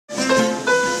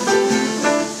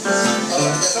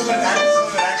Some of it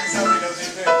actually sounds like LG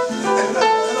thing.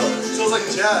 It sounds like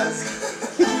jazz.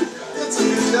 That's a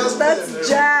good jazz. That's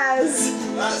jazz.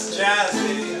 That's jazz,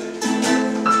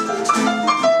 baby.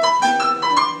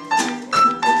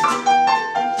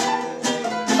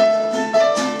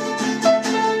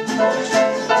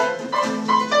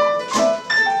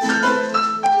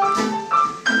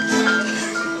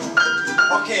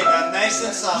 Okay, man, nice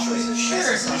and softly. Sure,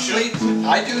 Nice and softly.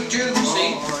 I do too,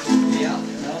 see? Yeah.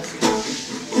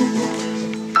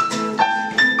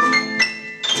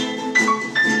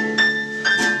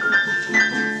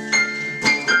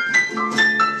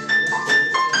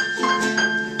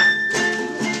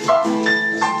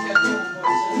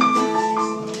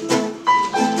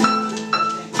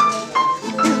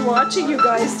 He's watching you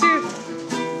guys too.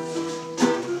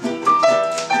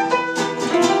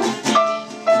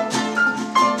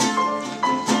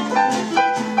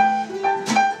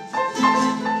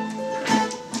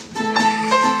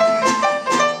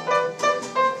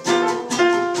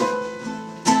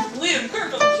 Liam,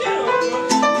 Kirk, I'm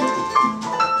kidding.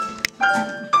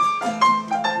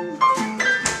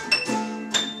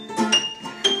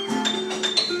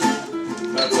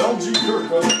 That's LG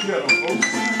Kirk on the piano,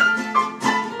 folks.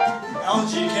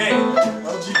 LGK.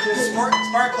 LGK. Spark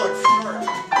plug for short.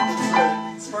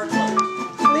 Spark plug.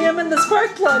 Liam and the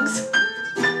spark plugs.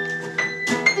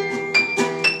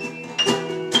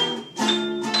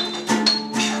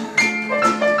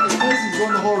 This is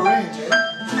going the whole range, eh?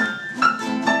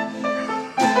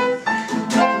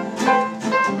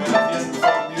 Man, if he isn't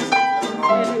folk music, I don't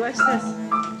know. Andy, watch this.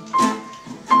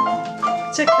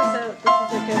 Check this out. This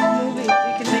is like a movie.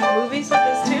 You can make movies with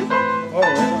this too. Oh,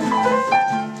 right on.